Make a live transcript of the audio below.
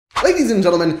Ladies and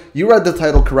gentlemen, you read the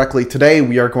title correctly. Today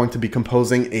we are going to be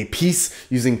composing a piece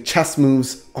using chess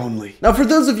moves only. Now for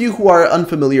those of you who are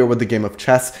unfamiliar with the game of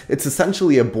chess, it's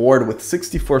essentially a board with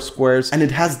 64 squares and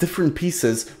it has different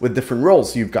pieces with different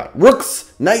roles. You've got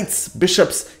rooks, knights,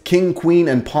 bishops, king, queen,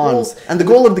 and pawns. And the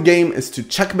goal of the game is to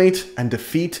checkmate and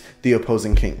defeat the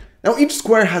opposing king. Now each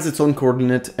square has its own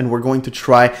coordinate and we're going to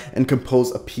try and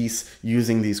compose a piece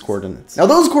using these coordinates. Now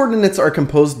those coordinates are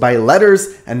composed by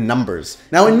letters and numbers.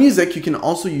 Now in music you can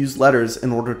also use letters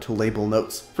in order to label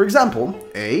notes. For example,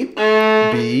 A,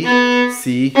 B,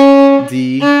 C,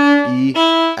 D, E,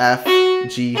 F,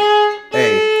 G,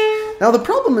 A. Now the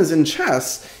problem is in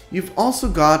chess, you've also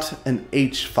got an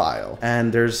H file,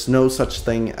 and there's no such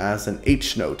thing as an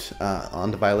H note on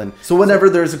the violin. So whenever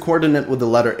there's a coordinate with the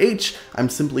letter H, I'm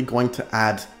simply going to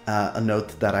add a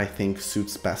note that I think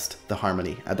suits best the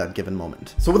harmony at that given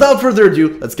moment. So without further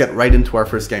ado, let's get right into our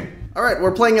first game. All right,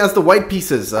 we're playing as the white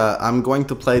pieces. I'm going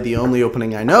to play the only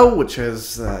opening I know, which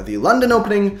is the London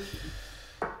opening.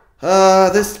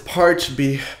 This part should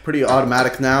be pretty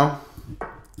automatic now.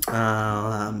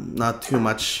 Not too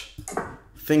much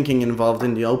thinking involved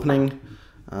in the opening.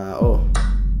 Oh.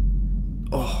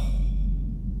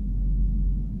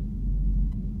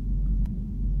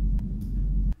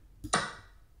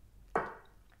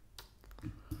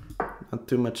 Not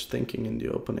too much thinking in the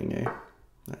opening, eh?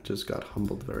 I just got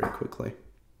humbled very quickly.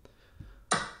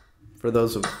 For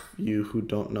those of you who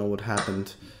don't know what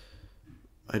happened,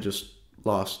 I just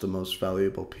lost the most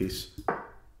valuable piece.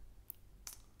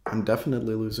 I'm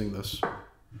definitely losing this.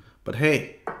 But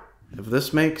hey, if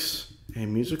this makes a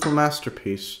musical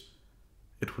masterpiece,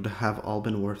 it would have all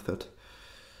been worth it.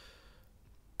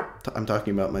 I'm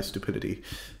talking about my stupidity.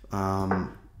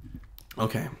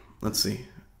 Okay, let's see.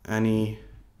 Any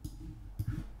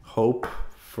hope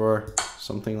for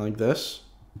something like this?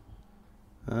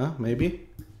 Maybe?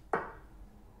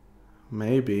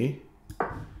 Maybe.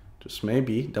 Just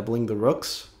maybe. Doubling the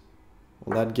rooks.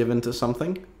 Will that give into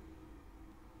something?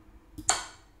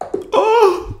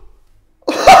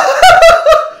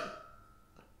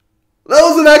 That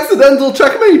was an accidental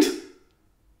checkmate!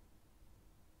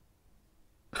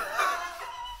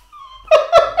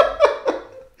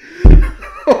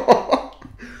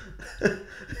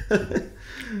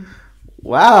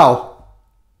 Wow.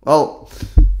 Well,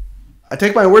 I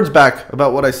take my words back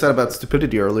about what I said about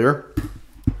stupidity earlier.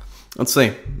 Let's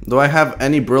see. Do I have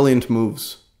any brilliant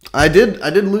moves? I did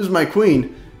lose my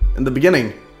queen in the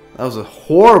beginning. That was a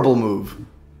horrible move.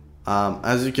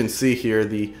 As you can see here,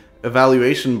 the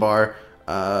evaluation bar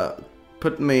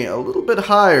put me a little bit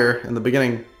higher in the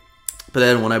beginning, but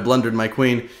then when I blundered my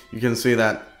queen, you can see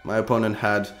that my opponent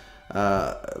had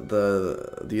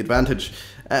the advantage.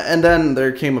 And then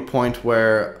there came a point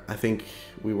where I think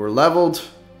we were leveled.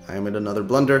 I made another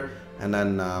blunder, and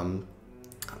then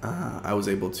I was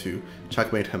able to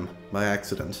checkmate him by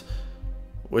accident,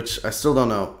 which I still don't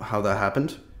know how that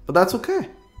happened, but that's okay.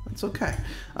 That's okay.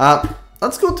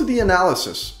 Let's go to the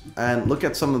analysis and look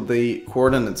at some of the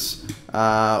coordinates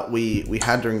we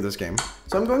had during this game.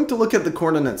 So I'm going to look at the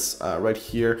coordinates right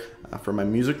here for my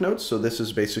music notes. So this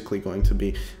is basically going to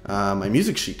be my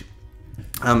music sheet.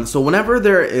 So whenever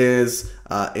there is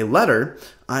a letter,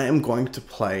 I am going to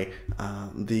play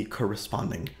the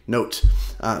corresponding note.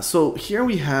 So here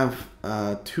we have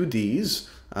two Ds.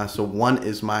 So one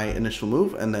is my initial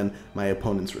move and then my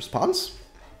opponent's response.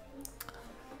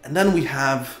 And then we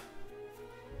have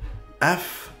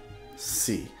F,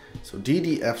 C. So D,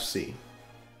 D, F, C.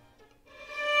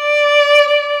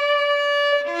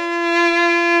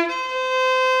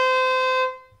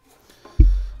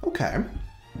 Okay.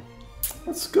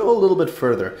 Let's go a little bit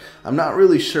further. I'm not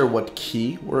really sure what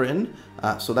key we're in.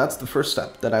 So that's the first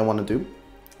step that I want to do.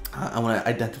 I want to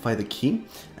identify the key,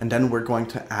 and then we're going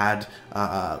to add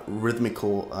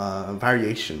rhythmical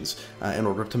variations in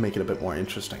order to make it a bit more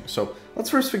interesting. So let's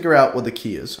first figure out what the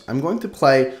key is. I'm going to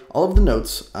play all of the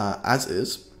notes as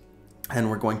is, and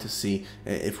we're going to see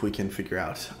if we can figure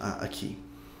out a key.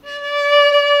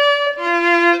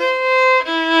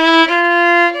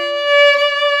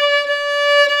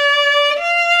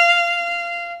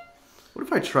 What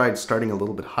if I tried starting a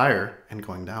little bit higher and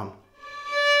going down?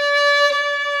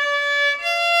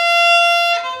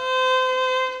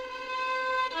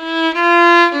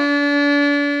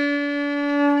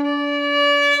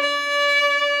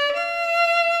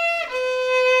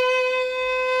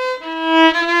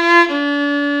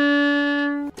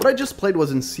 What I just played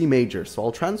was in C major, so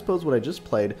I'll transpose what I just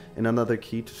played in another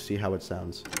key to see how it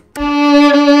sounds. So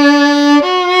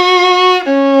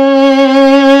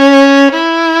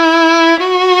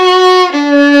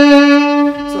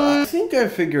I think I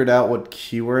figured out what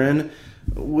key we're in.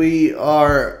 we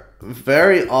are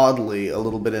very oddly a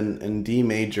little bit in D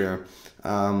major. So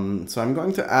I'm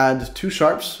going to add two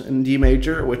sharps in D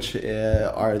major, which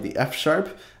are the F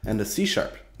sharp and the C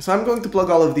sharp. So I'm going to plug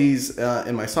all of these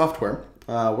in my software.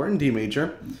 We're in D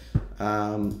major,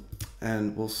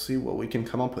 and we'll see what we can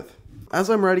come up with. As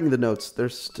I'm writing the notes,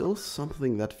 there's still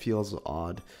something that feels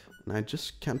odd, and I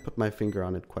just can't put my finger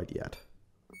on it quite yet.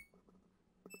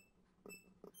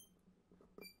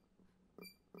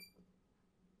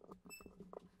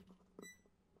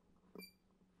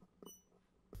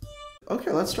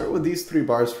 Okay, let's start with these 3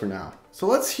 bars for now. So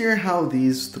let's hear how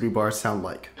these 3 bars sound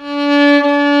like.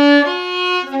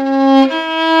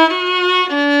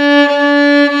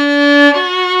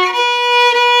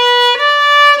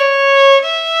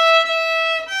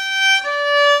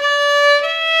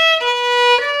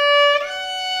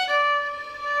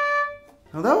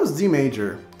 Now that was D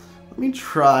major. Let me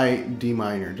try D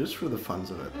minor, just for the funs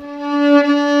of it.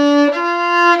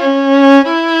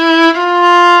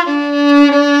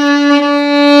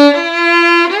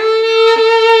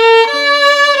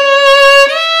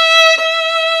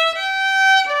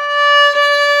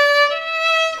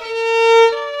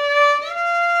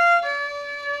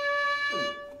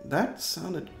 That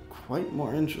sounded quite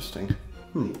more interesting.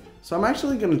 So I'm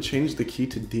actually going to change the key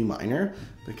to D minor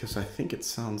because I think it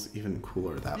sounds even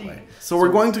cooler that way. So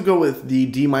we're going to go with the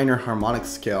D minor harmonic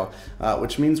scale,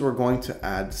 which means we're going to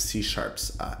add C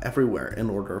sharps everywhere in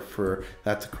order for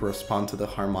that to correspond to the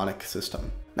harmonic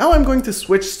system. Now I'm going to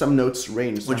switch some notes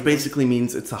range, which basically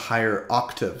means it's a higher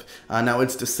octave. Now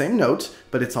it's the same note,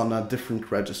 but it's on a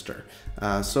different register.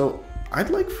 So I'd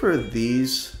like for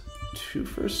these 2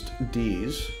 first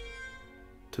Ds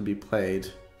to be played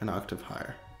an octave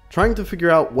higher. Trying to figure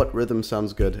out what rhythm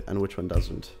sounds good and which one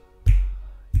doesn't.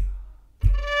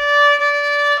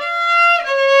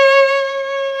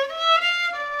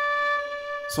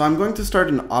 So I'm going to start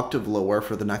an octave lower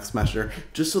for the next measure,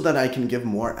 just so that I can give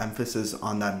more emphasis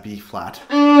on that B flat.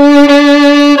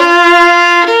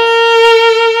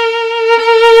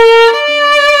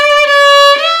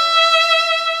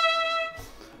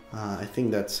 I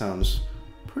think that sounds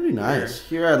pretty nice.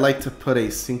 Here I'd like to put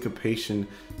a syncopation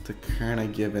to kind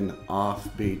of give an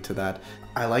offbeat to that.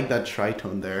 I like that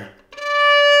tritone there.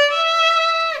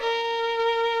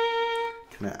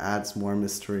 Kind of adds more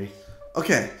mystery.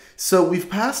 Okay, so we've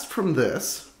passed from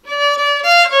this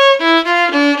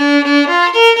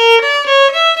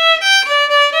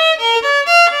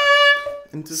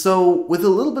so with a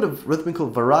little bit of rhythmical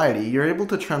variety, you're able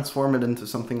to transform it into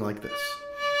something like this.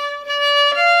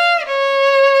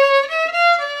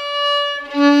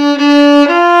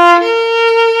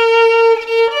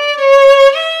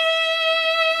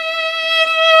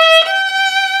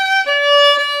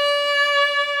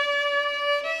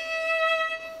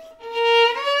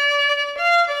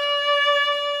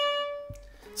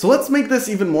 So let's make this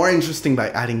even more interesting by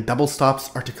adding double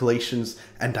stops, articulations,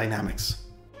 and dynamics.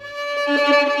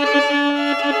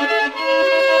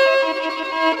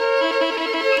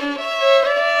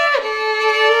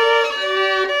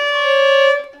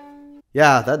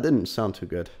 Yeah, that didn't sound too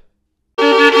good.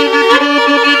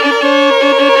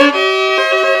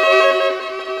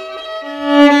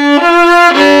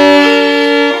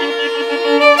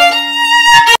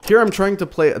 Here I'm trying to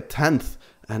play a 10th,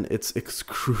 and it's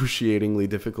excruciatingly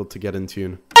difficult to get in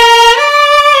tune.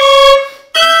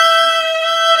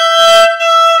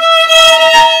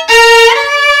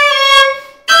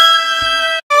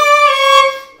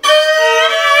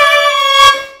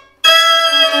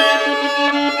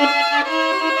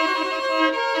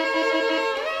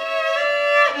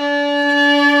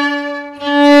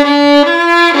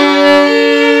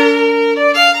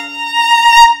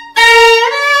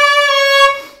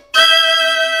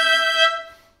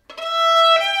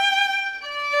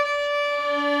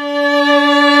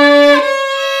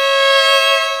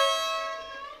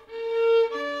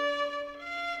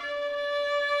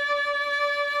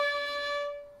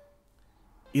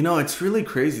 You know, it's really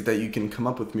crazy that you can come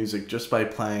up with music just by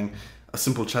playing a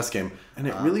simple chess game. And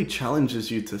it really challenges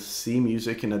you to see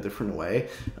music in a different way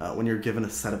when you're given a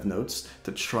set of notes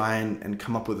to try and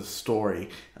come up with a story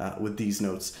with these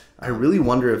notes. I really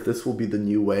wonder if this will be the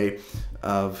new way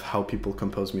of how people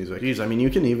compose music. Geez, I mean, you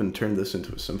can even turn this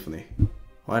into a symphony.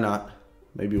 Why not?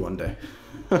 Maybe one day.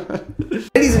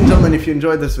 Ladies and gentlemen, if you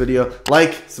enjoyed this video,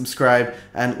 like, subscribe,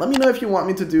 and let me know if you want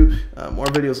me to do more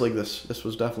videos like this. This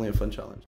was definitely a fun challenge.